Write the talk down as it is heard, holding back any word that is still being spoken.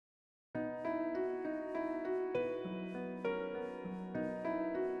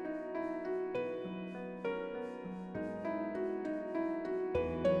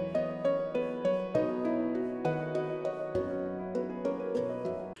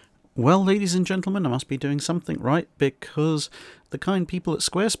Well, ladies and gentlemen, I must be doing something right because the kind people at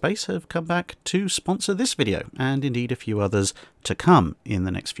Squarespace have come back to sponsor this video, and indeed a few others to come in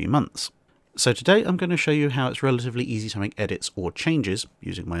the next few months. So today I'm going to show you how it's relatively easy to make edits or changes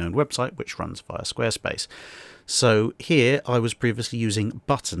using my own website, which runs via Squarespace. So here I was previously using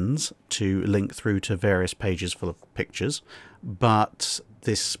buttons to link through to various pages full of pictures, but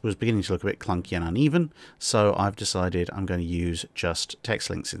this was beginning to look a bit clunky and uneven, so I've decided I'm going to use just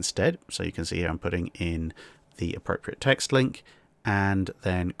text links instead. So you can see here I'm putting in the appropriate text link and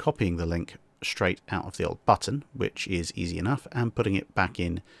then copying the link straight out of the old button, which is easy enough, and putting it back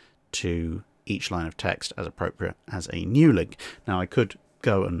in to each line of text as appropriate as a new link. Now I could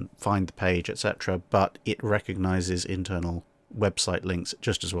go and find the page, etc., but it recognizes internal website links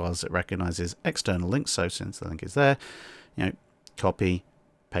just as well as it recognizes external links. So since the link is there, copy,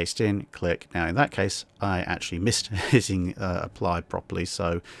 paste in, click. Now in that case I actually missed hitting apply properly,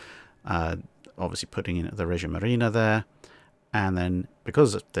 so obviously putting in the Regia Marina there, and then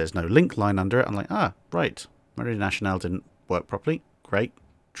because there's no link line under it, I'm like, right, Marina Nationale didn't work properly. Great,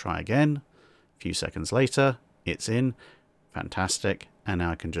 try again. A few seconds later it's in, fantastic, and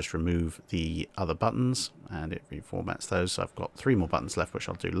now I can just remove the other buttons and it reformats those. So I've got 3 more buttons left, which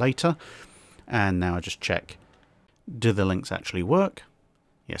I'll do later. And now I just check, do the links actually work?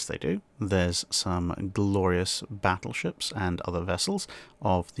 Yes, they do. There's some glorious battleships and other vessels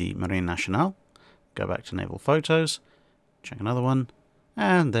of the Marine Nationale. Go back to naval photos, check another one,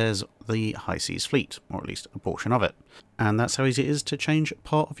 and there's the High Seas Fleet, or at least a portion of it. And that's how easy it is to change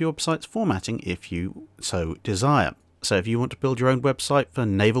part of your website's formatting if you so desire. So if you want to build your own website for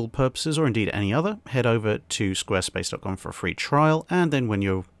naval purposes or indeed any other, head over to squarespace.com for a free trial, and then when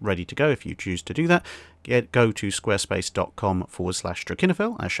you're ready to go, if you choose to do that, go to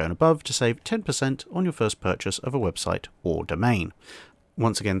squarespace.com/Drakhinifel, as shown above, to save 10% on your first purchase of a website or domain.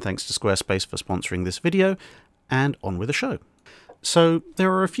 Once again, thanks to Squarespace for sponsoring this video, and on with the show. So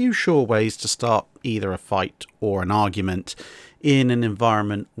there are a few sure ways to start either a fight or an argument in an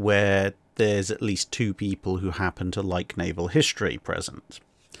environment where there's at least 2 people who happen to like naval history present.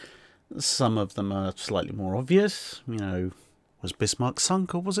 Some of them are slightly more obvious, was Bismarck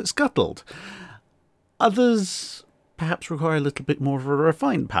sunk or was it scuttled? Others perhaps require a little bit more of a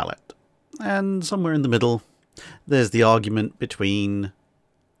refined palette. And somewhere in the middle, there's the argument between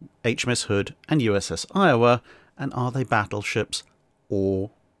HMS Hood and USS Iowa, and are they battleships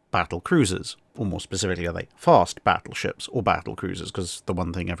or battlecruisers? Or more specifically, are they fast battleships or battlecruisers? Because the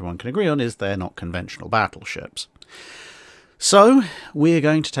one thing everyone can agree on is they're not conventional battleships. So we're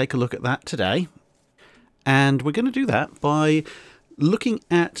going to take a look at that today. And we're going to do that by looking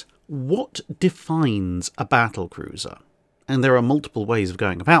at what defines a battlecruiser. And there are multiple ways of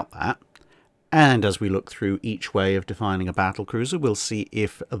going about that. And as we look through each way of defining a battlecruiser, we'll see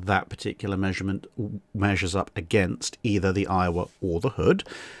if that particular measurement measures up against either the Iowa or the Hood.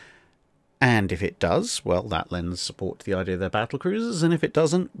 And if it does, well, that lends support to the idea they're battlecruisers, and if it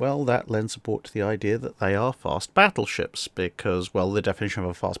doesn't, well, that lends support to the idea that they are fast battleships, because, well, the definition of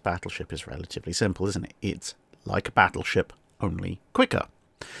a fast battleship is relatively simple, isn't it? It's like a battleship, only quicker.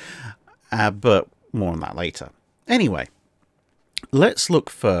 But more on that later. Anyway, let's look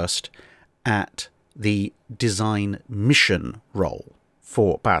first at the design mission role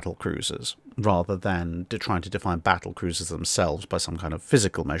for battlecruisers, rather than trying to define battlecruisers themselves by some kind of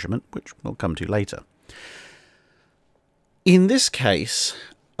physical measurement, which we'll come to later. In this case,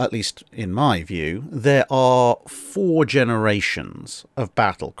 at least in my view, there are 4 generations of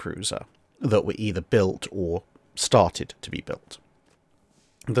battlecruiser that were either built or started to be built.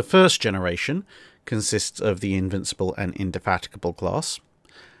 The first generation consists of the Invincible and Indefatigable class.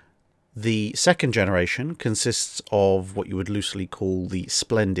 The second generation consists of what you would loosely call the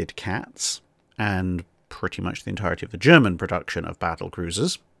Splendid Cats, and pretty much the entirety of the German production of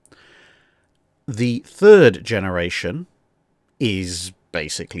battlecruisers. The third generation is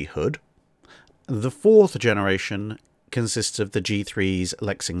basically Hood. The fourth generation consists of the G3s,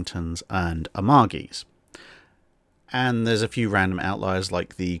 Lexingtons, and Amagis. And there's a few random outliers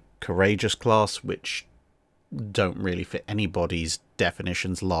like the Courageous class, which don't really fit anybody's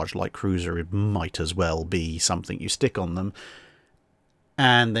definitions. Large light cruiser, it might as well be something you stick on them.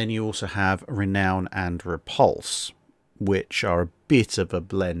 And then you also have Renown and Repulse, which are a bit of a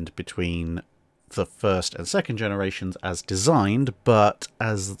blend between the first and second generations as designed, but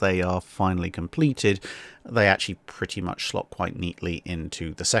as they are finally completed, they actually pretty much slot quite neatly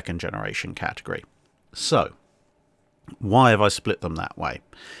into the second generation category. So, why have I split them that way?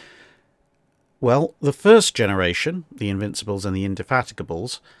 Well, the first generation, the Invincibles and the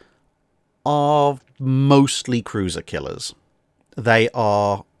Indefatigables, are mostly cruiser killers. They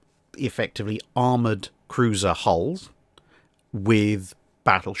are effectively armoured cruiser hulls with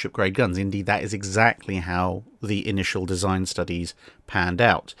battleship grade guns. Indeed, that is exactly how the initial design studies panned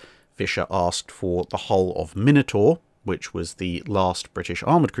out. Fisher asked for the hull of Minotaur, which was the last British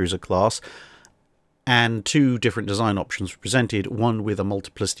armoured cruiser class, and two different design options were presented, one with a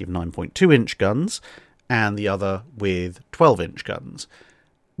multiplicity of 9.2-inch guns and the other with 12-inch guns.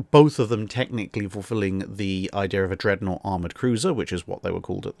 Both of them technically fulfilling the idea of a dreadnought armoured cruiser, which is what they were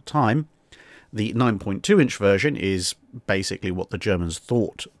called at the time. The 9.2-inch version is basically what the Germans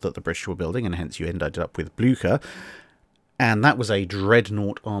thought that the British were building, and hence you ended up with Blücher. And that was a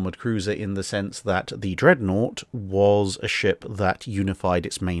dreadnought armoured cruiser in the sense that the dreadnought was a ship that unified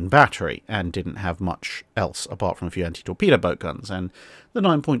its main battery and didn't have much else apart from a few anti-torpedo boat guns. And the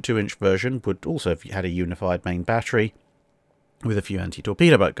 9.2-inch version would also have had a unified main battery with a few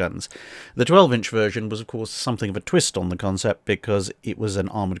anti-torpedo boat guns. The 12-inch version was, of course, something of a twist on the concept because it was an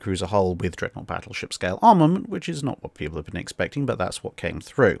armoured cruiser hull with dreadnought battleship scale armament, which is not what people have been expecting, but that's what came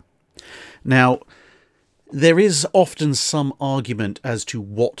through. Now, there is often some argument as to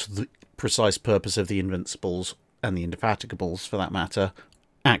what the precise purpose of the Invincibles, and the Indefatigables for that matter,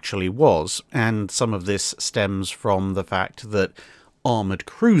 actually was, and some of this stems from the fact that armoured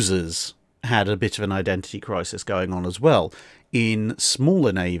cruisers had a bit of an identity crisis going on as well. In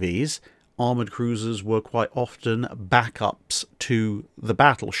smaller navies, armoured cruisers were quite often backups to the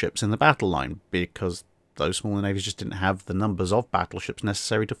battleships in the battle line, because those smaller navies just didn't have the numbers of battleships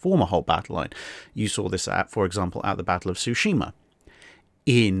necessary to form a whole battle line. You saw this, for example, at the Battle of Tsushima.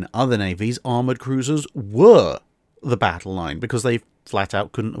 In other navies, armoured cruisers were the battle line because they flat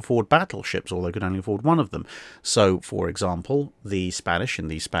out couldn't afford battleships, or they could only afford one of them. So, for example, the Spanish in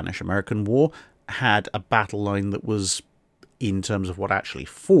the Spanish-American War had a battle line that was, in terms of what actually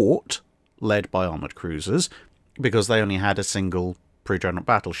fought, led by armoured cruisers, because they only had a single pre-dreadnought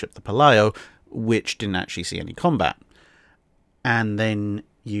battleship, the Pelayo, which didn't actually see any combat. And then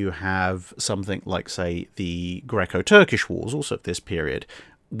you have something like, say, the Greco-Turkish Wars, also of this period,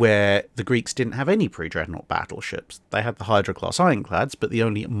 where the Greeks didn't have any pre-dreadnought battleships. They had the Hydra-class ironclads, but the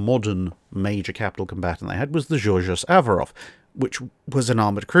only modern major capital combatant they had was the Georgios Avarov, which was an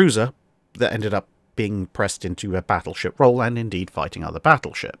armoured cruiser that ended up being pressed into a battleship role and indeed fighting other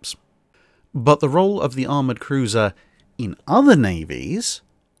battleships. But the role of the armoured cruiser in other navies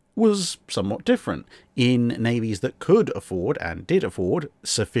was somewhat different. In navies that could afford, and did afford,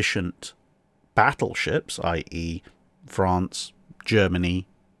 sufficient battleships, i.e. France, Germany,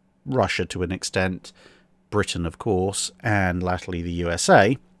 Russia to an extent, Britain of course, and latterly the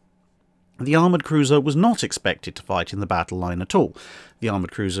USA, the armoured cruiser was not expected to fight in the battle line at all. The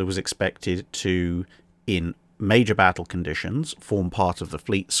armoured cruiser was expected to, in major battle conditions, form part of the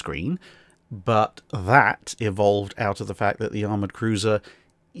fleet screen, but that evolved out of the fact that the armoured cruiser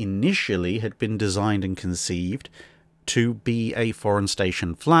initially had been designed and conceived to be a foreign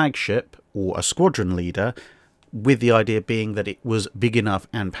station flagship or a squadron leader, with the idea being that it was big enough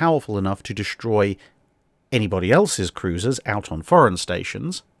and powerful enough to destroy anybody else's cruisers out on foreign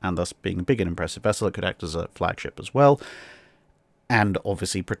stations, and thus being a big and impressive vessel, it could act as a flagship as well, and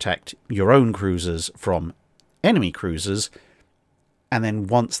obviously protect your own cruisers from enemy cruisers. And then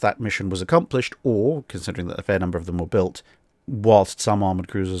once that mission was accomplished, or considering that a fair number of them were built, whilst some armoured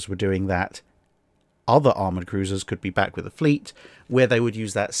cruisers were doing that, other armoured cruisers could be back with the fleet, where they would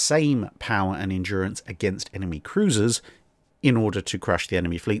use that same power and endurance against enemy cruisers in order to crush the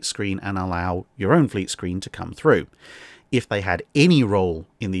enemy fleet screen and allow your own fleet screen to come through. If they had any role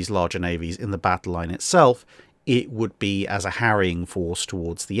in these larger navies in the battle line itself, it would be as a harrying force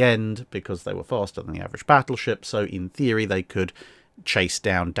towards the end, because they were faster than the average battleship, so in theory they could chase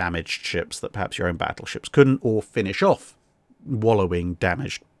down damaged ships that perhaps your own battleships couldn't, or finish off wallowing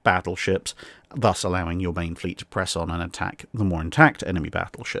damaged battleships, thus allowing your main fleet to press on and attack the more intact enemy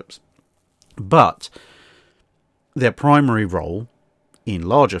battleships. But their primary role in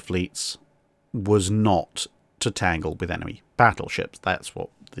larger fleets was not to tangle with enemy battleships. That's what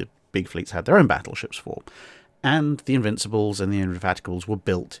the big fleets had their own battleships for. And the Invincibles and the Indefatigables were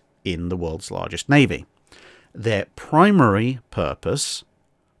built in the world's largest navy. Their primary purpose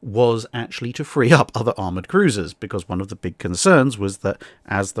was actually to free up other armoured cruisers, because one of the big concerns was that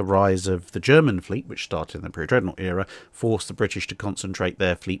as the rise of the German fleet, which started in the pre-dreadnought era, forced the British to concentrate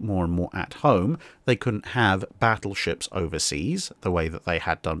their fleet more and more at home, they couldn't have battleships overseas, the way that they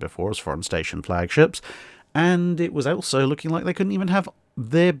had done before as foreign station flagships, and it was also looking like they couldn't even have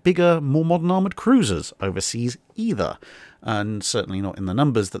their bigger, more modern armoured cruisers overseas either, and certainly not in the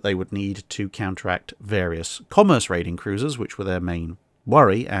numbers that they would need to counteract various commerce raiding cruisers, which were their main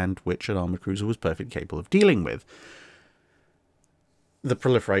worry, and which an armoured cruiser was perfectly capable of dealing with. The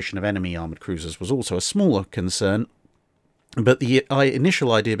proliferation of enemy armoured cruisers was also a smaller concern, but the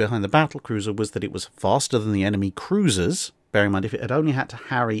initial idea behind the battlecruiser was that it was faster than the enemy cruisers. Bear in mind, if it had only had to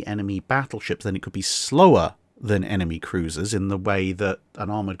harry enemy battleships, then it could be slower than enemy cruisers in the way that an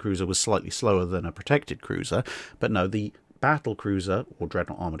armoured cruiser was slightly slower than a protected cruiser. But no, the battlecruiser, or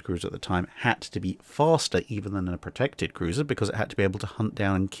dreadnought armoured cruiser at the time, had to be faster even than a protected cruiser because it had to be able to hunt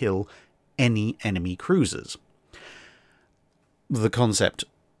down and kill any enemy cruisers. The concept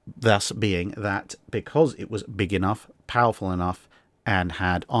thus being that because it was big enough, powerful enough, and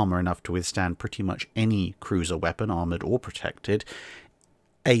had armour enough to withstand pretty much any cruiser weapon, armoured or protected,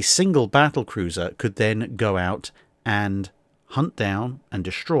 a single battlecruiser could then go out and hunt down and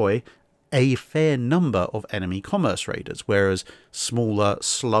destroy a fair number of enemy commerce raiders, whereas smaller,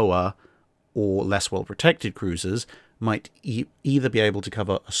 slower, or less well-protected cruisers might either be able to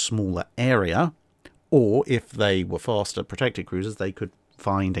cover a smaller area, or if they were faster protected cruisers, they could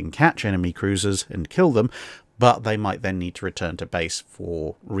find and catch enemy cruisers and kill them, but they might then need to return to base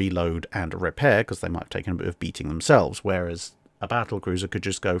for reload and repair because they might have taken a bit of beating themselves, whereas a battlecruiser could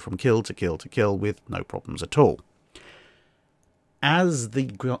just go from kill to kill to kill with no problems at all. As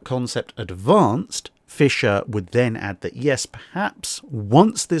the concept advanced, Fisher would then add that yes, perhaps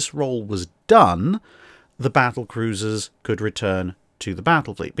once this role was done, the battlecruisers could return to the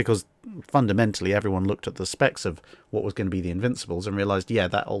battle fleet, because fundamentally everyone looked at the specs of what was going to be the Invincibles and realised, yeah,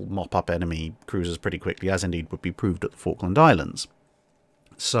 that'll mop up enemy cruisers pretty quickly, as indeed would be proved at the Falkland Islands.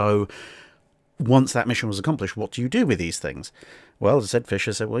 So once that mission was accomplished, what do you do with these things? Well, as I said,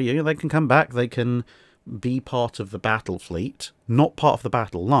 Fisher said, well, yeah, they can come back, they can be part of the battle fleet, not part of the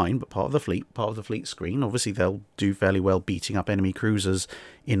battle line, but part of the fleet screen. Obviously, they'll do fairly well beating up enemy cruisers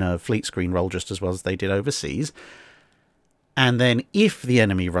in a fleet screen role just as well as they did overseas. And then if the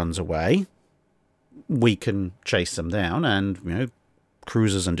enemy runs away, we can chase them down, and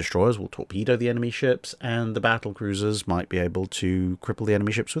cruisers and destroyers will torpedo the enemy ships, and the battle cruisers might be able to cripple the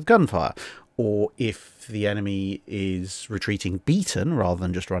enemy ships with gunfire. Or if the enemy is retreating beaten rather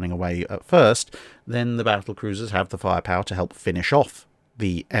than just running away at first, then the battle cruisers have the firepower to help finish off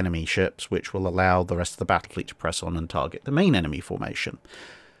the enemy ships, which will allow the rest of the battle fleet to press on and target the main enemy formation.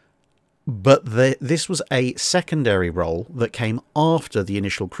 But this was a secondary role that came after the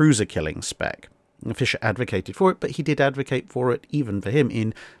initial cruiser killing spec. Fisher advocated for it, but he did advocate for it, even for him,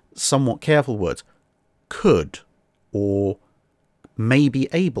 in somewhat careful words. Could, or may be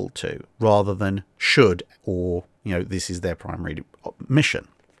able to, rather than should, or, this is their primary mission.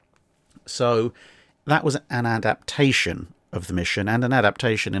 So that was an adaptation of the mission, and an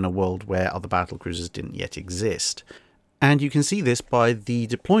adaptation in a world where other battlecruisers didn't yet exist. And you can see this by the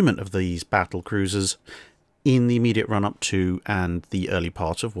deployment of these battlecruisers in the immediate run-up to and the early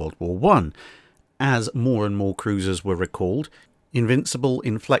part of World War I. As more and more cruisers were recalled, Invincible,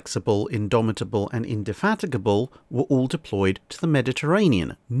 Inflexible, Indomitable, and Indefatigable were all deployed to the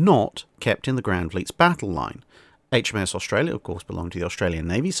Mediterranean, not kept in the Grand Fleet's battle line. HMS Australia, of course, belonged to the Australian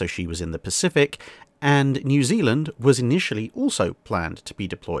Navy, so she was in the Pacific, and New Zealand was initially also planned to be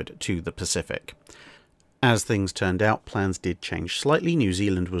deployed to the Pacific. As things turned out, plans did change slightly. New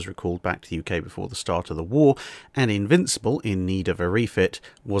Zealand was recalled back to the UK before the start of the war, and Invincible, in need of a refit,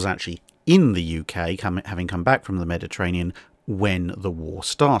 was actually in the UK, having come back from the Mediterranean when the war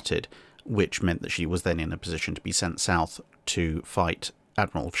started, which meant that she was then in a position to be sent south to fight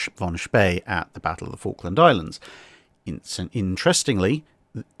Admiral von Spee at the Battle of the Falkland Islands. Interestingly,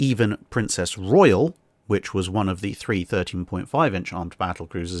 even Princess Royal, which was one of the 3 13.5-inch armed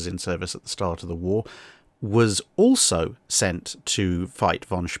battlecruisers in service at the start of the war, was also sent to fight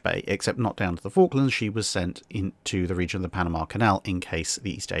von Spee, except not down to the Falklands. She was sent into the region of the Panama Canal in case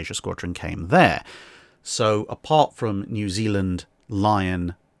the East Asia Squadron came there. So apart from New Zealand,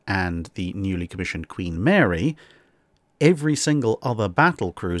 Lion, and the newly commissioned Queen Mary, every single other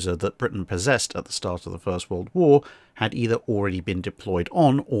battlecruiser that Britain possessed at the start of the First World War had either already been deployed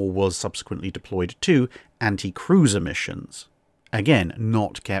on or was subsequently deployed to anti-cruiser missions. Again,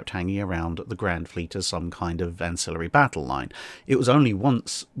 not kept hanging around the Grand Fleet as some kind of ancillary battle line. It was only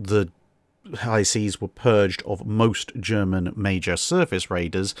once the high seas were purged of most German major surface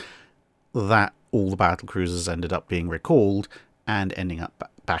raiders that all the battlecruisers ended up being recalled and ending up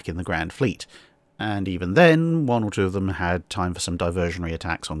back in the Grand Fleet. And even then, one or two of them had time for some diversionary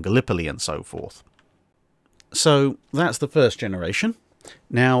attacks on Gallipoli and so forth. So that's the first generation.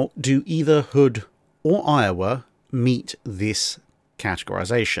 Now, do either Hood or Iowa meet this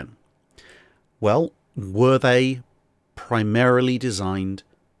categorization? Well, were they primarily designed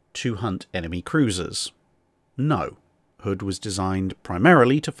to hunt enemy cruisers? No, Hood was designed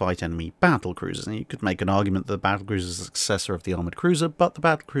primarily to fight enemy battlecruisers, and you could make an argument that the Battlecruiser is the successor of the armoured cruiser, but the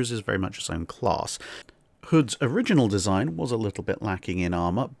Battlecruiser is very much its own class. Hood's original design was a little bit lacking in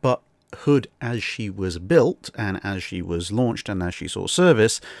armour, but Hood, as she was built, and as she was launched, and as she saw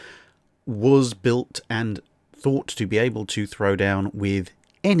service, was built and thought to be able to throw down with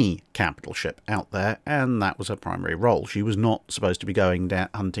any capital ship out there, and that was her primary role. She was not supposed to be going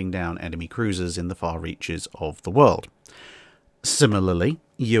hunting down enemy cruisers in the far reaches of the world. Similarly,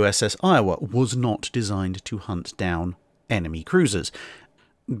 USS Iowa was not designed to hunt down enemy cruisers.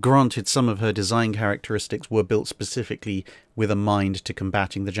 Granted, some of her design characteristics were built specifically with a mind to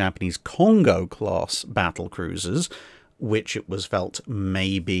combating the Japanese Kongo-class battlecruisers, which it was felt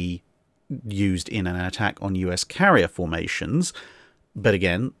may be used in an attack on US carrier formations. But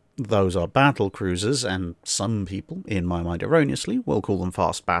again, those are battlecruisers, and some people, in my mind erroneously, will call them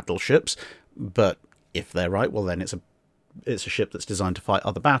fast battleships. But if they're right, well then it's a ship that's designed to fight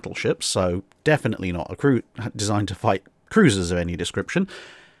other battleships, so definitely not designed to fight cruisers of any description.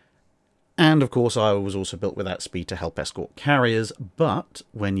 And of course, Iowa was also built with that speed to help escort carriers, but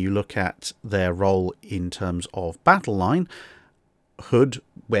when you look at their role in terms of battle line, Hood,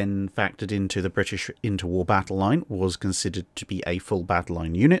 when factored into the British interwar battle line, was considered to be a full battle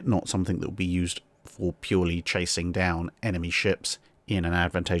line unit, not something that would be used for purely chasing down enemy ships in an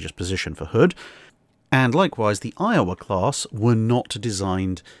advantageous position for Hood. And likewise, the Iowa class were not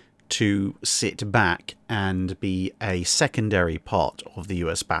designed to sit back and be a secondary part of the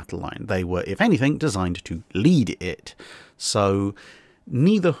US battle line. They were, if anything, designed to lead it. So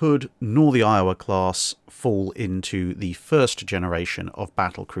neither Hood nor the Iowa class fall into the first generation of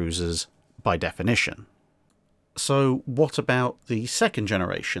battlecruisers by definition. So what about the second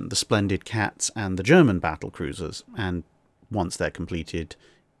generation, the Splendid Cats and the German battlecruisers, and once they're completed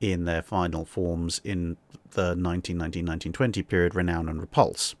in their final forms in the 1919-1920 period, Renown and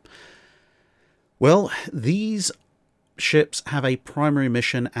Repulse? Well, these ships have a primary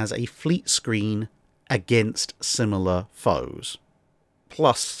mission as a fleet screen against similar foes,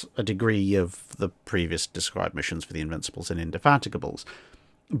 plus a degree of the previous described missions for the Invincibles and Indefatigables.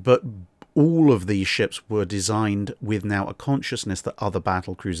 But all of these ships were designed with now a consciousness that other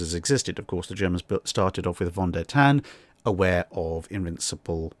battlecruisers existed. Of course, the Germans started off with von der Tann, aware of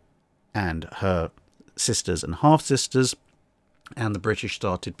Invincible and her sisters and half-sisters, and the British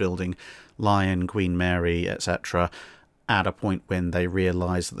started building Lion, Queen Mary, etc. at a point when they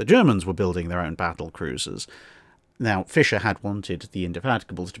realised that the Germans were building their own battlecruisers. Now, Fisher had wanted the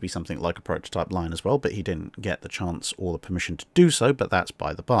Indefatigables to be something like a prototype line as well, but he didn't get the chance or the permission to do so, but that's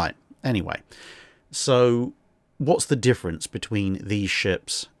by the by. Anyway, so what's the difference between these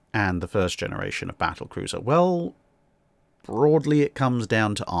ships and the first generation of battlecruiser? Well, broadly it comes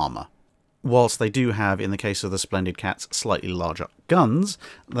down to armour. Whilst they do have, in the case of the Splendid Cats, slightly larger guns,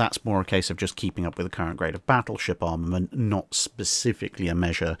 that's more a case of just keeping up with the current grade of battleship armament, not specifically a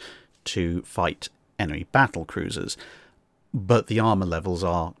measure to fight enemy battlecruisers. But the armour levels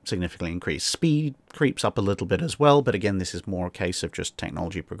are significantly increased. Speed creeps up a little bit as well, but again, this is more a case of just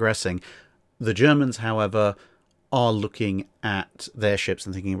technology progressing. The Germans, however, are looking at their ships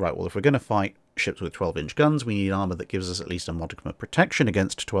and thinking, right, well, if we're going to fight ships with 12-inch guns, we need armour that gives us at least a modicum of protection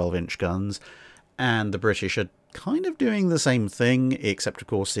against 12-inch guns. And the British are kind of doing the same thing, except, of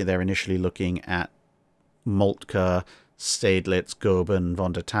course, they're initially looking at Moltke, Stedlitz, Goeben,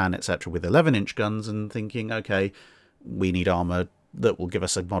 von der Tann, etc. with 11-inch guns and thinking, okay, we need armour that will give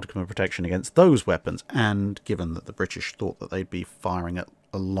us a modicum of protection against those weapons. And given that the British thought that they'd be firing at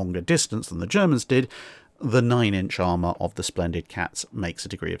a longer distance than the Germans did, the 9-inch armour of the Splendid Cats makes a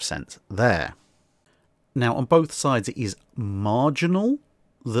degree of sense there. Now, on both sides, it is marginal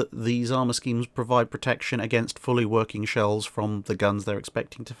that these armour schemes provide protection against fully working shells from the guns they're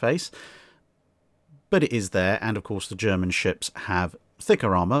expecting to face. But it is there, and of course the German ships have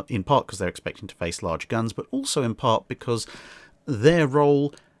thicker armour, in part because they're expecting to face large guns, but also in part because their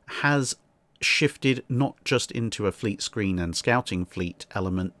role has shifted not just into a fleet screen and scouting fleet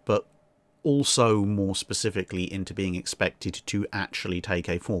element, but also more specifically into being expected to actually take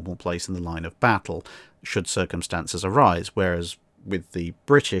a formal place in the line of battle, should circumstances arise, whereas with the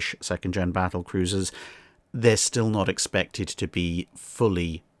British second-gen battlecruisers, they're still not expected to be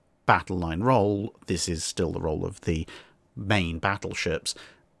fully battle line role. This is still the role of the main battleships,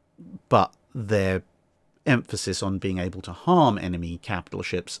 but their emphasis on being able to harm enemy capital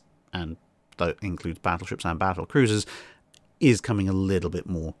ships, and that includes battleships and battlecruisers, is coming a little bit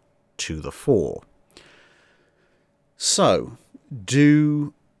more to the fore. So,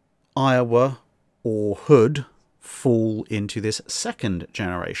 do Iowa or Hood fall into this second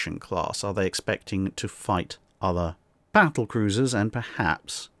generation class? Are they expecting to fight other battlecruisers and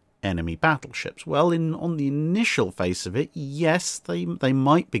perhaps enemy battleships. Well, on the initial face of it, yes, they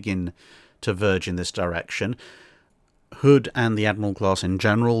might begin to verge in this direction. Hood and the Admiral class in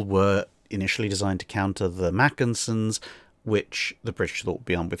general were initially designed to counter the Mackensons, which the British thought would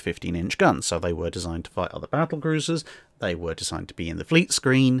be armed with 15-inch guns. So they were designed to fight other battlecruisers. They were designed to be in the fleet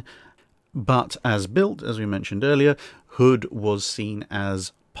screen. But as built, as we mentioned earlier, Hood was seen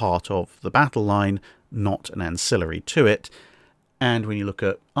as part of the battle line, not an ancillary to it. And when you look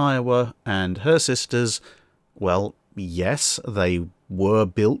at Iowa and her sisters, well, yes, they were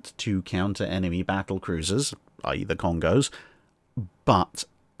built to counter enemy battlecruisers, i.e. the Congos, but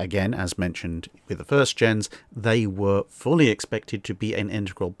again, as mentioned with the first gens, they were fully expected to be an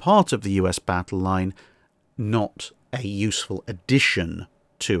integral part of the US battle line, not a useful addition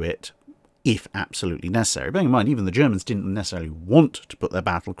to it, if absolutely necessary. Bearing in mind, even the Germans didn't necessarily want to put their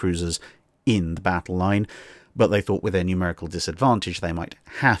battlecruisers in the battle line, but they thought with their numerical disadvantage they might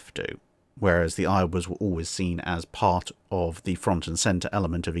have to, whereas the Iowas were always seen as part of the front and centre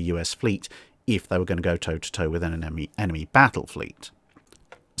element of a US fleet if they were going to go toe-to-toe with an enemy battle fleet.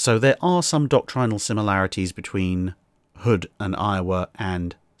 So there are some doctrinal similarities between Hood and Iowa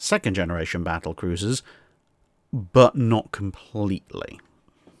and second-generation battlecruisers, but not completely.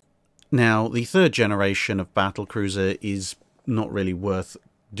 Now, the third generation of battlecruiser is not really worth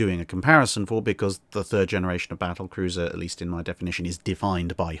doing a comparison for, because the third generation of battlecruiser, at least in my definition, is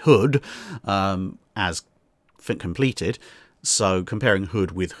defined by Hood as completed. So comparing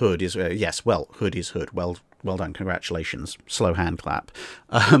Hood with Hood is, yes, well, Hood is Hood. Well done, congratulations. Slow hand clap.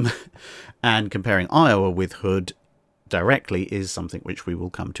 And comparing Iowa with Hood directly is something which we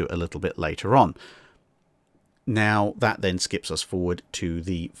will come to a little bit later on. Now, that then skips us forward to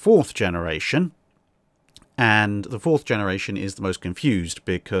the fourth generation. And the fourth generation is the most confused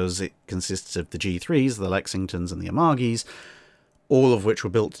because it consists of the G3s, the Lexingtons, and the Amagis, all of which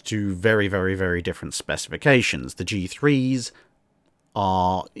were built to very, very, very different specifications. The G3s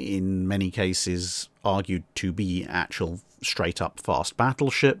are, in many cases, argued to be actual straight-up fast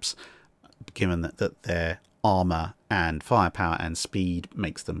battleships, given that their armour and firepower and speed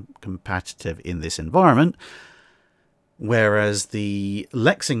makes them competitive in this environment. Whereas the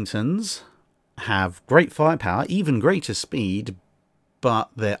Lexingtons have great firepower, even greater speed, but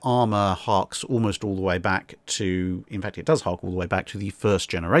their armour harks almost all the way back to, in fact it does hark all the way back to the first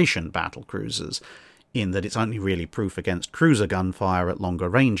generation battlecruisers, in that it's only really proof against cruiser gunfire at longer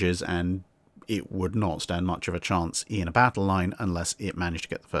ranges, and it would not stand much of a chance in a battle line unless it managed to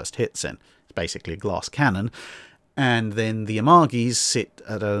get the first hits in. It's basically a glass cannon. And then the Amagis sit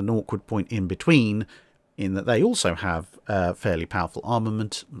at an awkward point in between, in that they also have fairly powerful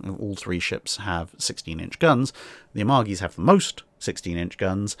armament. All three ships have 16-inch guns. The Amagis have the most 16-inch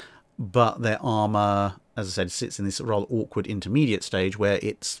guns, but their armour, as I said, sits in this rather awkward intermediate stage where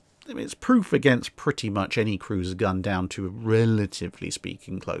it's proof against pretty much any cruiser gun down to a relatively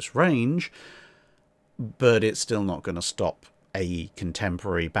speaking close range, but it's still not going to stop a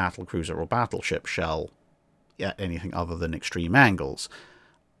contemporary battlecruiser or battleship shell at anything other than extreme angles,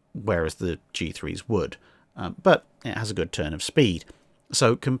 whereas the G3s would. But it has a good turn of speed.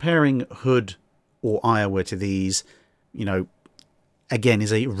 So comparing Hood or Iowa to these, again,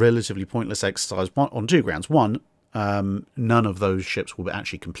 is a relatively pointless exercise on two grounds. One, none of those ships will be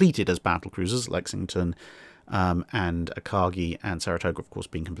actually completed as battlecruisers. Lexington and Akagi and Saratoga, of course,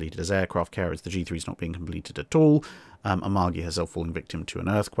 being completed as aircraft carriers. The G3 is not being completed at all. Amagi herself falling victim to an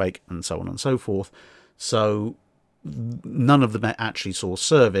earthquake, and so on and so forth. So none of them actually saw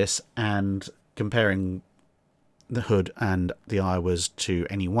service, and comparing the Hood and the Iowas to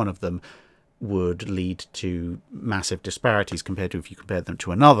any one of them would lead to massive disparities compared to if you compared them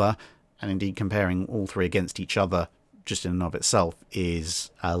to another, and indeed comparing all three against each other just in and of itself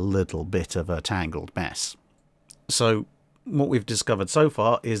is a little bit of a tangled mess. So what we've discovered so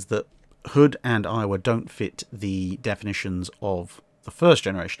far is that Hood and Iowa don't fit the definitions of the first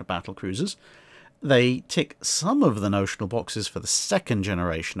generation of battlecruisers. They tick some of the notional boxes for the second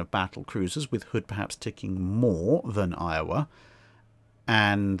generation of battlecruisers, with Hood perhaps ticking more than Iowa,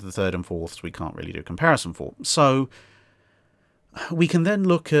 and the third and fourths we can't really do a comparison for. So we can then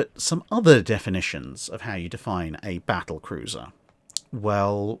look at some other definitions of how you define a battlecruiser.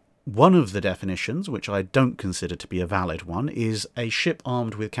 Well, one of the definitions, which I don't consider to be a valid one, is a ship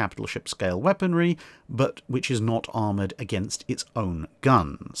armed with capital ship scale weaponry, but which is not armoured against its own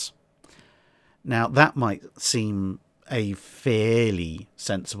guns. Now, that might seem a fairly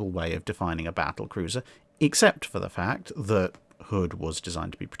sensible way of defining a battlecruiser, except for the fact that Hood was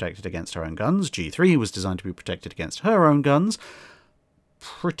designed to be protected against her own guns, G3 was designed to be protected against her own guns,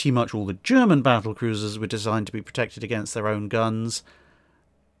 pretty much all the German battlecruisers were designed to be protected against their own guns.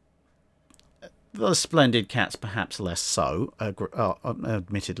 The Splendid Cats perhaps less so,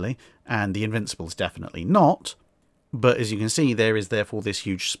 admittedly, and the Invincibles definitely not. But as you can see, there is therefore this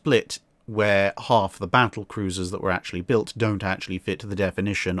huge split where half the battlecruisers that were actually built don't actually fit the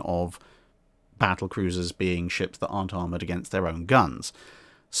definition of battlecruisers being ships that aren't armoured against their own guns.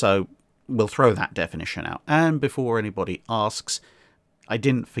 So we'll throw that definition out. And before anybody asks, I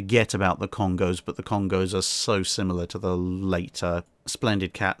didn't forget about the Congos, but the Congos are so similar to the later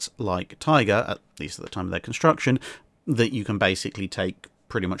Splendid Cats like Tiger, at least at the time of their construction, that you can basically take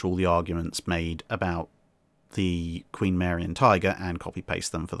pretty much all the arguments made about the Queen Mary and Tiger and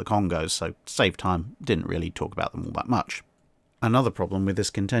copy-paste them for the Congos, so save time, didn't really talk about them all that much. Another problem with this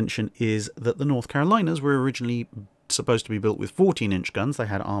contention is that the North Carolinas were originally supposed to be built with 14-inch guns. They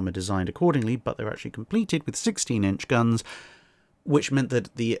had armour designed accordingly, but they were actually completed with 16-inch guns, which meant that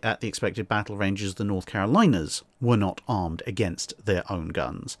at the expected battle ranges, the North Carolinas were not armed against their own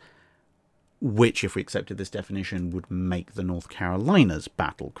guns, which, if we accepted this definition, would make the North Carolinas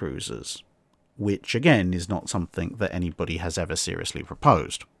battle cruisers, which, again, is not something that anybody has ever seriously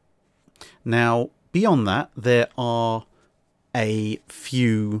proposed. Now, beyond that, there are a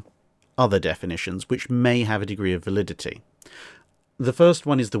few other definitions which may have a degree of validity. The first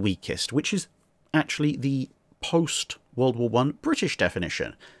one is the weakest, which is actually the post-World War I British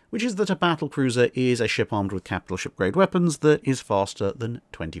definition, which is that a battlecruiser is a ship armed with capital ship-grade weapons that is faster than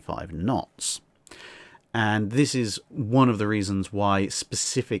 25 knots. And this is one of the reasons why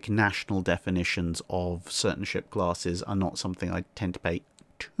specific national definitions of certain ship classes are not something I tend to pay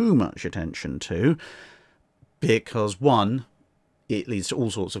too much attention to, because one, it leads to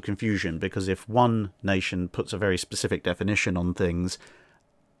all sorts of confusion, because if one nation puts a very specific definition on things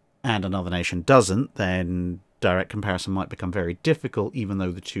and another nation doesn't, then direct comparison might become very difficult, even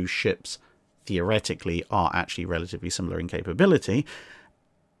though the two ships theoretically are actually relatively similar in capability.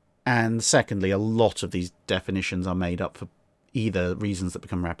 And secondly, a lot of these definitions are made up for either reasons that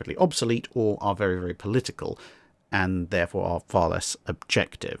become rapidly obsolete or are very, very political, and therefore are far less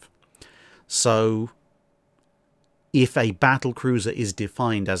objective. So if a battlecruiser is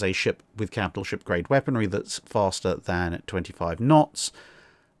defined as a ship with capital ship-grade weaponry that's faster than 25 knots,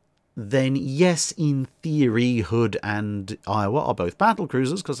 then yes, in theory, Hood and Iowa are both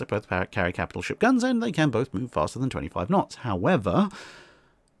battlecruisers because they both carry capital ship guns and they can both move faster than 25 knots. However,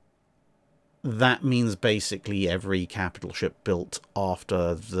 that means basically every capital ship built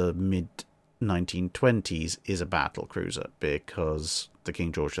after the mid-1920s is a battlecruiser, because the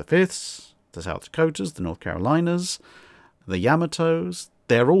King George V's, the South Dakotas, the North Carolinas, the Yamatos,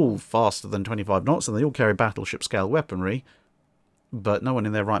 they're all faster than 25 knots and they all carry battleship-scale weaponry, but no one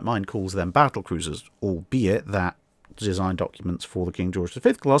in their right mind calls them battlecruisers, albeit that design documents for the King George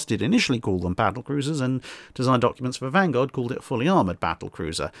V class did initially call them battlecruisers, and design documents for Vanguard called it a fully armoured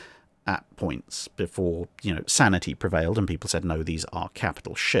battlecruiser at points before, sanity prevailed and people said, no, these are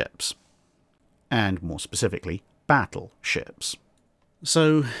capital ships. And more specifically, battleships.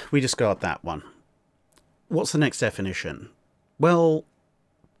 So we discard that one. What's the next definition? Well,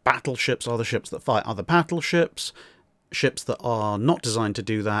 battleships are the ships that fight other battleships. Ships that are not designed to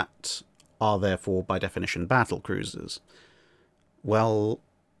do that are therefore, by definition, battlecruisers. Well,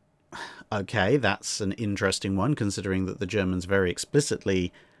 okay, that's an interesting one, considering that the Germans very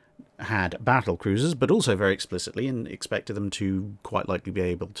explicitly had battlecruisers, but also very explicitly and expected them to quite likely be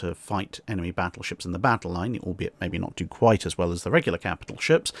able to fight enemy battleships in the battle line, albeit maybe not do quite as well as the regular capital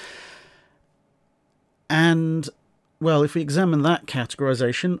ships. And, well, if we examine that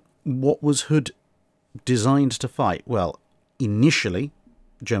categorization, what was Hood designed to fight? Well, initially,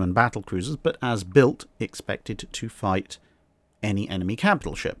 German battlecruisers, but as built, expected to fight any enemy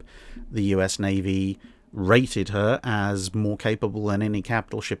capital ship. The US Navy rated her as more capable than any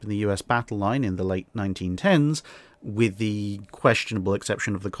capital ship in the US battle line in the late 1910s, with the questionable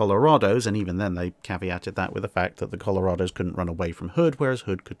exception of the Colorados, and even then they caveated that with the fact that the Colorados couldn't run away from Hood, whereas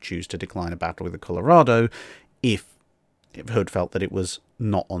Hood could choose to decline a battle with the Colorado if Hood felt that it was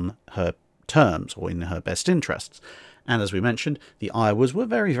not on her terms or in her best interests. And as we mentioned, the Iowas were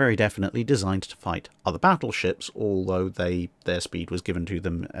very, very definitely designed to fight other battleships, although their speed was given to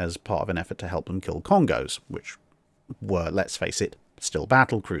them as part of an effort to help them kill Congos, which were, let's face it, still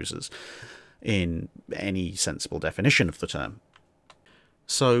battlecruisers in any sensible definition of the term.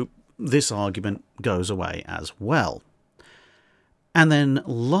 So this argument goes away as well. And then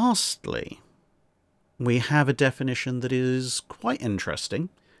lastly, we have a definition that is quite interesting,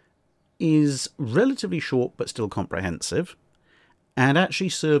 is relatively short but still comprehensive, and actually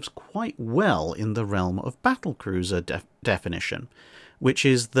serves quite well in the realm of battlecruiser definition, which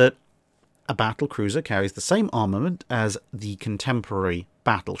is that a battlecruiser carries the same armament as the contemporary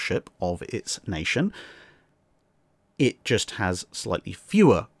battleship of its nation. It just has slightly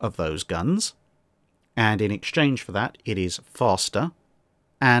fewer of those guns, and in exchange for that, it is faster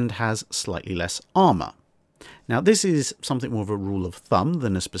and has slightly less armour. Now, this is something more of a rule of thumb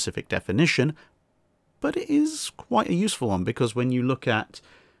than a specific definition, but it is quite a useful one, because when you look at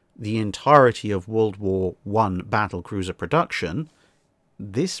the entirety of World War I battlecruiser production,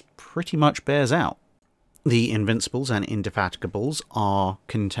 this pretty much bears out. The Invincibles and Indefatigables are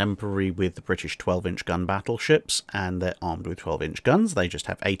contemporary with the British 12-inch gun battleships, and they're armed with 12-inch guns. They just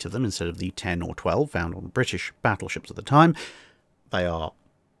have 8 of them instead of the 10 or 12 found on British battleships at the time. They are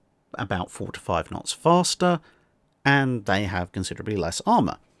about 4 to 5 knots faster, and they have considerably less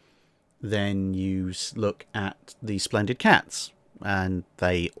armour. Then you look at the Splendid Cats, and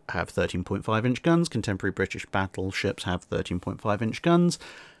they have 13.5-inch guns. Contemporary British battleships have 13.5-inch guns,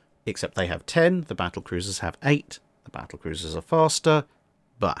 except they have 10. The Battlecruisers have 8. The Battlecruisers are faster,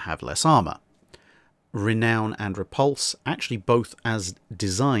 but have less armour. Renown and Repulse, actually both as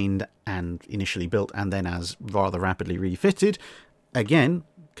designed and initially built, and then as rather rapidly refitted. Again,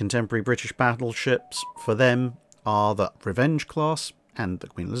 contemporary British battleships, for them, are the Revenge class, and the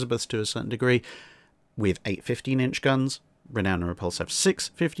Queen Elizabeths to a certain degree, with 8 15-inch guns. Renown and Repulse have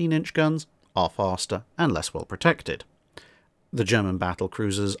 6 15-inch guns, are faster and less well protected. The German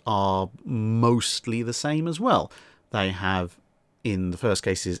battlecruisers are mostly the same as well. They have, in the first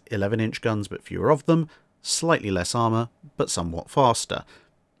cases, 11-inch guns but fewer of them, slightly less armour but somewhat faster.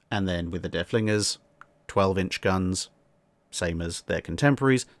 And then with the Der Flingers, 12-inch guns, same as their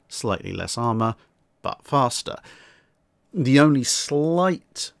contemporaries, slightly less armour but faster. The only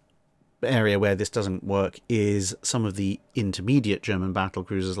slight area where this doesn't work is some of the intermediate German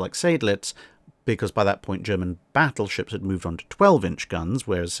battlecruisers like Seydlitz, because by that point German battleships had moved on to 12-inch guns,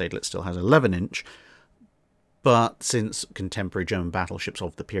 whereas Seydlitz still has 11-inch. But since contemporary German battleships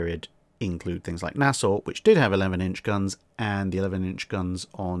of the period include things like Nassau, which did have 11-inch guns, and the 11-inch guns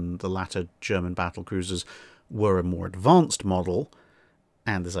on the latter German battlecruisers were a more advanced model,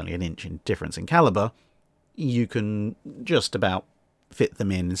 and there's only an inch in difference in calibre, you can just about fit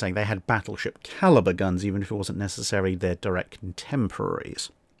them in saying they had battleship caliber guns, even if it wasn't necessarily their direct contemporaries.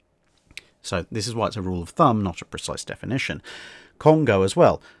 So this is why it's a rule of thumb, not a precise definition. Congo as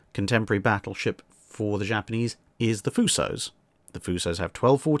well. Contemporary battleship for the Japanese is the Fusos. The Fusos have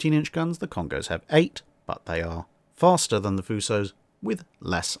 12 14-inch guns, the Congos have 8, but they are faster than the Fusos with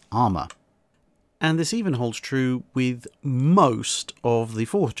less armour. And this even holds true with most of the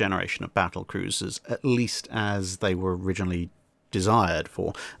 4th generation of battlecruisers, at least as they were originally desired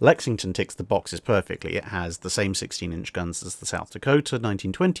for. Lexington ticks the boxes perfectly. It has the same 16-inch guns as the South Dakota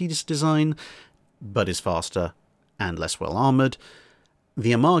 1920s design, but is faster and less well armoured.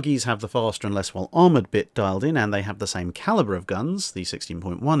 The Amagis have the faster and less well armoured bit dialed in, and they have the same calibre of guns, the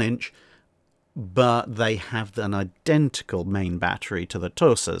 16.1-inch, but they have an identical main battery to the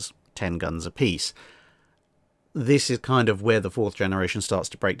Tosas, 10 guns apiece. This is kind of where the 4th generation starts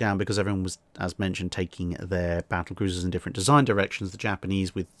to break down, because everyone was, as mentioned, taking their battlecruisers in different design directions. The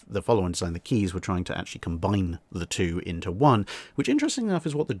Japanese, with the following design, the Keys, were trying to actually combine the two into one, which, interestingly enough,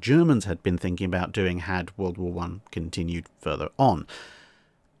 is what the Germans had been thinking about doing had World War I continued further on.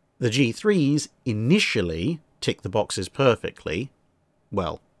 The G3s initially tick the boxes perfectly.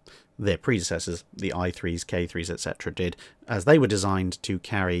 Well, their predecessors, the I3s, K3s, etc., did, as they were designed to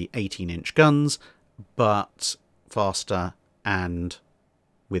carry 18-inch guns, but faster and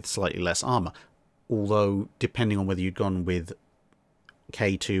with slightly less armour. Although, depending on whether you'd gone with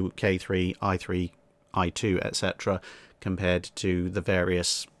K2, K3, I3, I2, etc., compared to the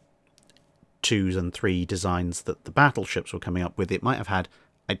various 2s and 3 designs that the battleships were coming up with, it might have had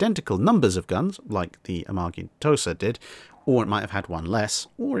identical numbers of guns, like the Amagi Tosa did, or it might have had one less,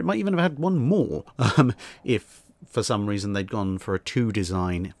 or it might even have had one more, if for some reason they'd gone for a 2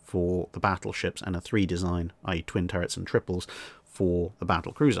 design for the battleships and a 3 design, i.e. twin turrets and triples, for the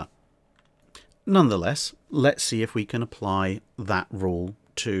battlecruiser. Nonetheless, let's see if we can apply that rule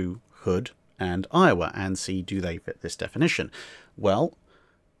to Hood and Iowa and see, do they fit this definition? Well,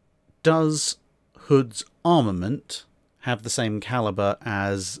 does Hood's armament have the same calibre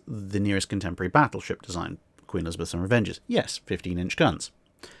as the nearest contemporary battleship design, Queen Elizabeth and Revengers? Yes, 15-inch guns.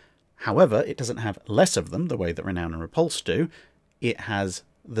 However, it doesn't have less of them, the way that Renown and Repulse do. It has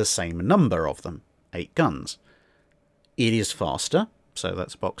the same number of them, 8 guns. It is faster, so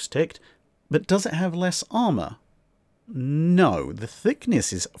that's box ticked, but does it have less armour? No, the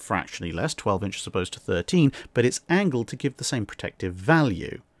thickness is fractionally less, 12 inches as opposed to 13, but it's angled to give the same protective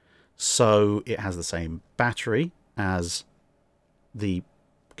value. So it has the same battery as the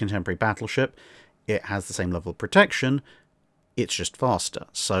contemporary battleship. It has the same level of protection. It's just faster.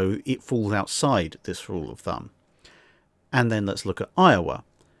 So it falls outside this rule of thumb. And then let's look at Iowa.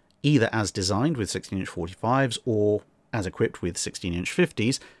 Either as designed with 16-inch 45s or as equipped with 16-inch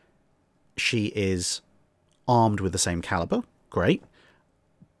 50s, she is armed with the same caliber. Great.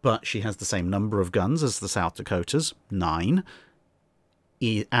 But she has the same number of guns as the South Dakotas, 9.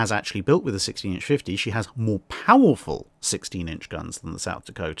 As actually built with a 16-inch 50, she has more powerful 16-inch guns than the South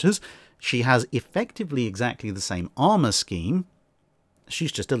Dakotas. She has effectively exactly the same armor scheme.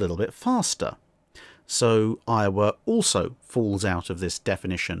 She's just a little bit faster. So Iowa also falls out of this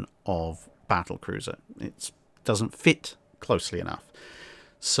definition of battlecruiser. It doesn't fit closely enough.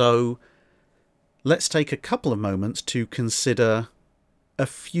 So let's take a couple of moments to consider a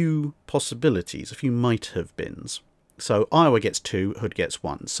few possibilities, a few might-have-beens. So Iowa gets 2, Hood gets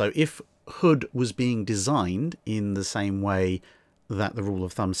 1. So if Hood was being designed in the same way that the rule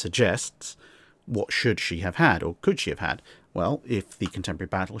of thumb suggests, what should she have had, or could she have had? Well, if the contemporary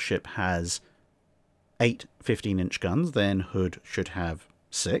battleship has 8 15-inch guns, then Hood should have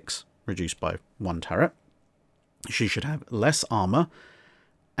 6, reduced by 1 turret. She should have less armour,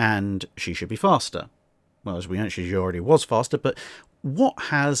 and she should be faster. Well, as we know, she already was faster, but what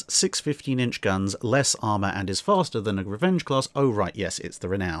has 6 15-inch guns, less armour, and is faster than a Revenge class? Oh, right, yes, it's the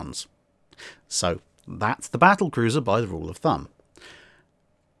Renowns. So that's the battlecruiser by the rule of thumb.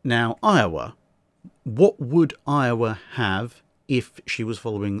 Now, Iowa. What would Iowa have if she was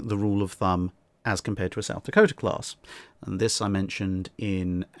following the rule of thumb as compared to a South Dakota class? And this I mentioned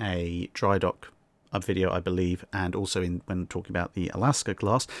in a dry dock video, I believe, and also when talking about the Alaska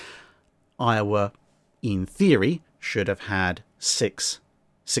class. Iowa, in theory, should have had 6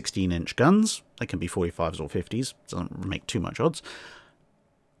 16-inch guns. They can be 45s or 50s, doesn't make too much odds,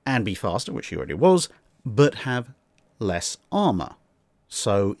 and be faster, which she already was, but have less armour.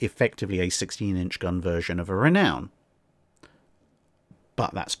 So effectively a 16-inch gun version of a Renown.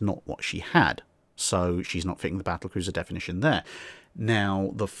 But that's not what she had, so she's not fitting the battlecruiser definition there.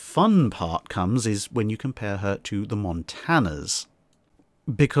 Now, the fun part comes is when you compare her to the Montanas.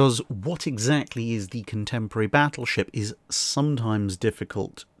 Because what exactly is the contemporary battleship is sometimes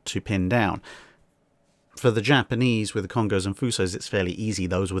difficult to pin down. For the Japanese, with the Kongos and Fusos, it's fairly easy.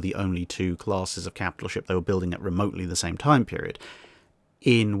 Those were the only 2 classes of capital ship they were building at remotely the same time period.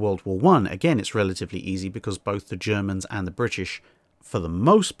 In World War I, again, it's relatively easy because both the Germans and the British, for the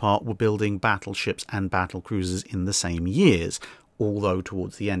most part, were building battleships and battlecruisers in the same years, although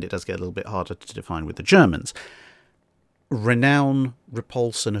towards the end it does get a little bit harder to define with the Germans. Renown,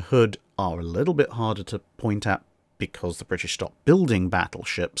 Repulse and Hood are a little bit harder to point at because the British stopped building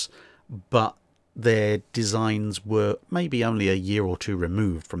battleships, but their designs were maybe only a year or 2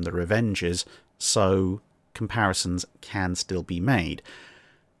 removed from the Revenges, so comparisons can still be made.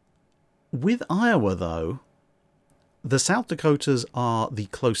 With Iowa, though, the South Dakotas are the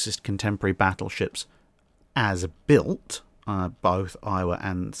closest contemporary battleships as built, both Iowa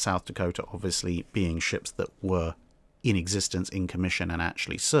and South Dakota obviously being ships that were in existence, in commission, and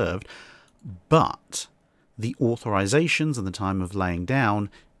actually served, but the authorizations and the time of laying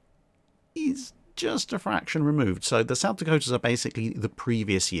down is just a fraction removed. So the South Dakotas are basically the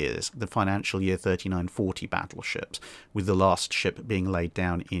previous years, the financial year 39-40 battleships, with the last ship being laid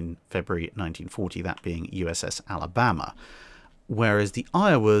down in February 1940, that being USS Alabama. Whereas the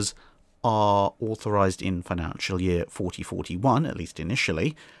Iowas are authorized in financial year 40-41, at least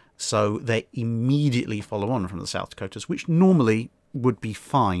initially, so they immediately follow on from the South Dakotas, which normally would be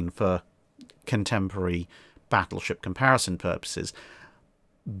fine for contemporary battleship comparison purposes.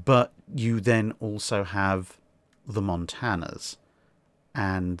 But you then also have the Montanas,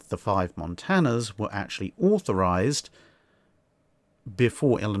 and the 5 Montanas were actually authorized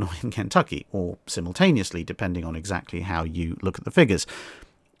before Illinois and Kentucky, or simultaneously, depending on exactly how you look at the figures.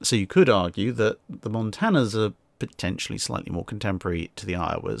 So you could argue that the Montanas are potentially slightly more contemporary to the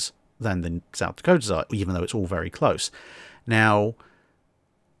Iowas than the South Dakotas are, even though it's all very close. Now,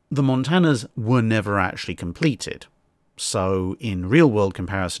 the Montanas were never actually completed. So in real-world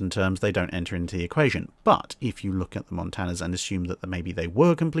comparison terms, they don't enter into the equation. But if you look at the Montanas and assume that maybe they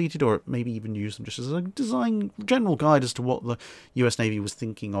were completed, or maybe even use them just as a design general guide as to what the US Navy was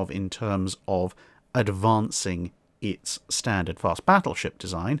thinking of in terms of advancing its standard fast battleship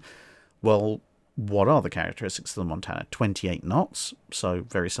design, well, what are the characteristics of the Montana? 28 knots, so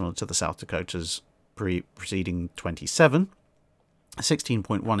very similar to the South Dakota's preceding 27,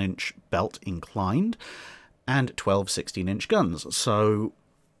 16.1-inch belt inclined, and 12 16-inch guns. So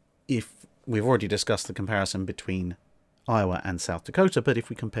if we've already discussed the comparison between Iowa and South Dakota, but if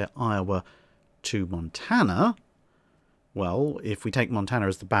we compare Iowa to Montana, Well, if we take Montana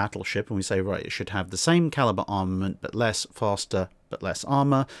as the battleship and we say, right, it should have the same caliber armament, but less, faster, but less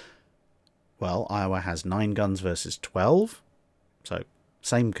armor. Well, Iowa has 9 guns versus 12. So,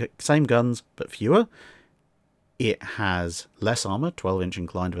 same guns, but fewer. It has less armor, 12-inch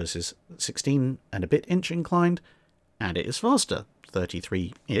inclined versus 16 and a bit inch inclined. And it is faster,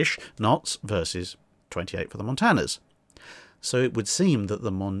 33-ish knots versus 28 for the Montanas. So it would seem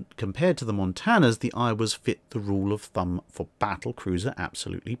that compared to the Montanas, the Iowas fit the rule of thumb for battlecruiser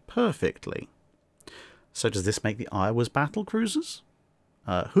absolutely perfectly. So does this make the Iowas battlecruisers?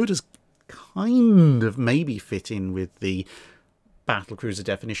 Hood has kind of maybe fit in with the battlecruiser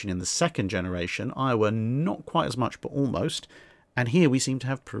definition in the second generation. Iowa not quite as much, but almost. And here we seem to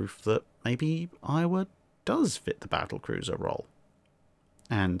have proof that maybe Iowa does fit the battlecruiser role.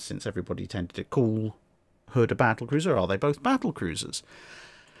 And since everybody tended to call Hood a battlecruiser, are they both battlecruisers?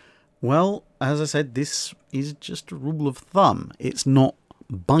 Well, as I said, this is just a rule of thumb. It's not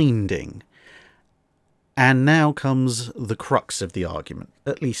binding. And now comes the crux of the argument,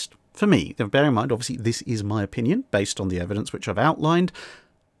 at least for me. Now, bear in mind, obviously, this is my opinion based on the evidence which I've outlined,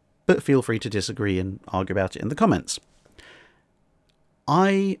 but feel free to disagree and argue about it in the comments.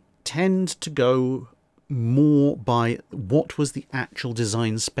 I tend to go more by what was the actual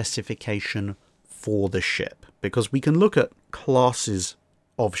design specification for the ship, because we can look at classes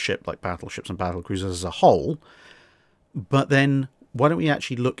of ship like battleships and battlecruisers as a whole, but then why don't we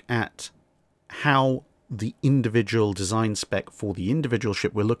actually look at how the individual design spec for the individual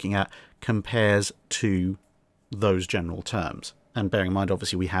ship we're looking at compares to those general terms. And bearing in mind,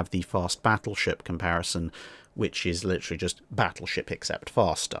 obviously, we have the fast battleship comparison, which is literally just battleship except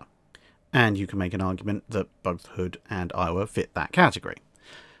faster. And you can make an argument that both Hood and Iowa fit that category.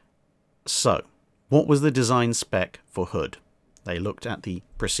 So, what was the design spec for Hood? They looked at the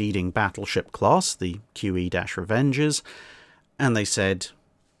preceding battleship class, the QE-Revengers, and they said,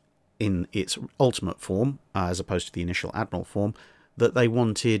 in its ultimate form, as opposed to the initial Admiral form, that they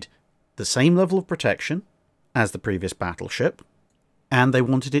wanted the same level of protection as the previous battleship, and they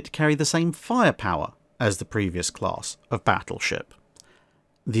wanted it to carry the same firepower as the previous class of battleship.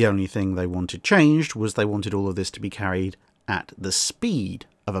 The only thing they wanted changed was they wanted all of this to be carried at the speed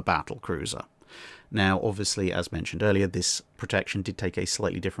of a battlecruiser. Now, obviously, as mentioned earlier, this protection did take a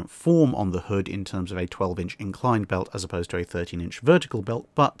slightly different form on the Hood in terms of a 12-inch inclined belt as opposed to a 13-inch vertical belt,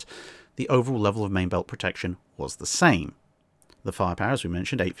 but the overall level of main belt protection was the same. The firepower, as we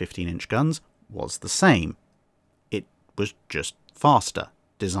mentioned, 8 15-inch guns, was the same. It was just faster,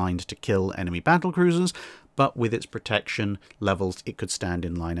 designed to kill enemy battlecruisers, but with its protection levels, it could stand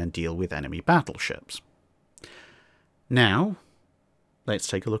in line and deal with enemy battleships. Now, let's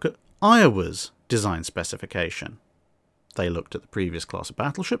take a look at Iowa's design specification. They looked at the previous class of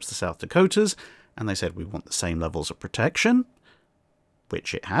battleships, the South Dakotas, and they said we want the same levels of protection,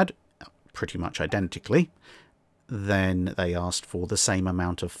 which it had, pretty much identically. Then they asked for the same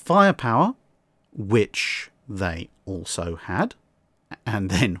amount of firepower, which they also had, and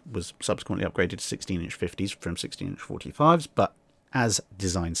then was subsequently upgraded to 16-inch 50s from 16-inch 45s, but as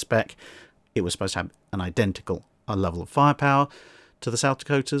design spec, it was supposed to have an identical level of firepower to the South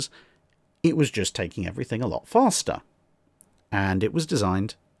Dakotas. It was just taking everything a lot faster. And it was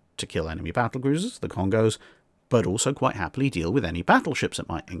designed to kill enemy battlecruisers, the Congos, but also quite happily deal with any battleships it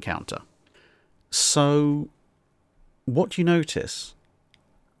might encounter. So, what do you notice?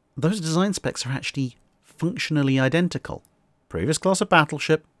 Those design specs are actually functionally identical. Previous class of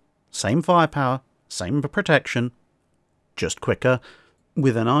battleship, same firepower, same protection, just quicker,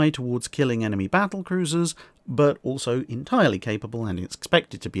 with an eye towards killing enemy battlecruisers, but also entirely capable and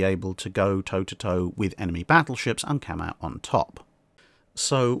expected to be able to go toe-to-toe with enemy battleships and come out on top.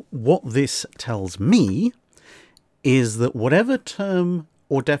 So what this tells me is that whatever term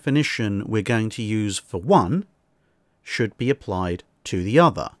or definition we're going to use for one should be applied to the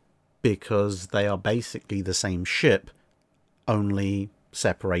other, because they are basically the same ship, only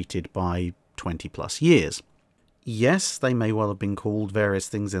separated by 20 plus years. Yes, they may well have been called various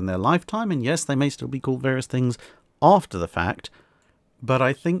things in their lifetime, and yes, they may still be called various things after the fact, but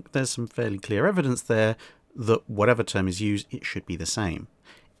I think there's some fairly clear evidence there that whatever term is used, it should be the same.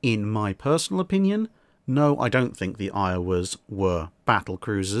 In my personal opinion, no, I don't think the Iowas were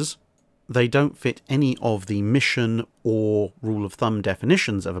battlecruisers. They don't fit any of the mission or rule of thumb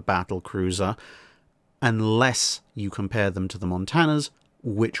definitions of a battlecruiser, unless you compare them to the Montanas,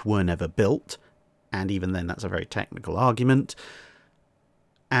 which were never built. And even then, that's a very technical argument.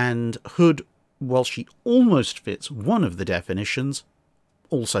 And Hood, while she almost fits one of the definitions,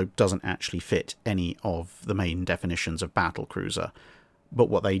 also doesn't actually fit any of the main definitions of battlecruiser. But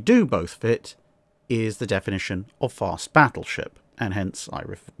what they do both fit is the definition of fast battleship, and hence I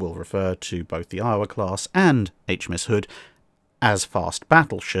will refer to both the Iowa class and HMS Hood as fast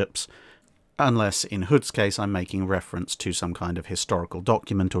battleships, unless in Hood's case I'm making reference to some kind of historical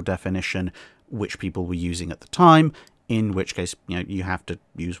document or definition which people were using at the time, in which case you have to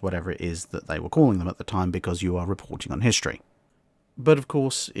use whatever it is that they were calling them at the time because you are reporting on history. But of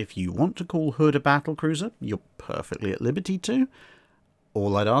course, if you want to call Hood a battlecruiser, you're perfectly at liberty to.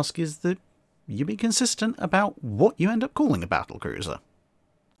 All I'd ask is that you be consistent about what you end up calling a battlecruiser.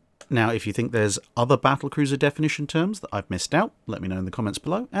 Now, if you think there's other battlecruiser definition terms that I've missed out, let me know in the comments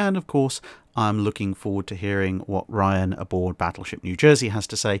below. And of course, I'm looking forward to hearing what Ryan aboard Battleship New Jersey has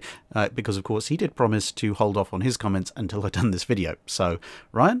to say, because of course he did promise to hold off on his comments until I'd done this video. So,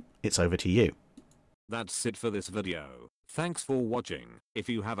 Ryan, it's over to you. That's it for this video. Thanks for watching. If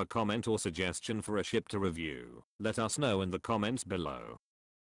you have a comment or suggestion for a ship to review, let us know in the comments below.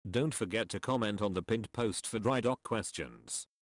 Don't forget to comment on the pinned post for dry dock questions.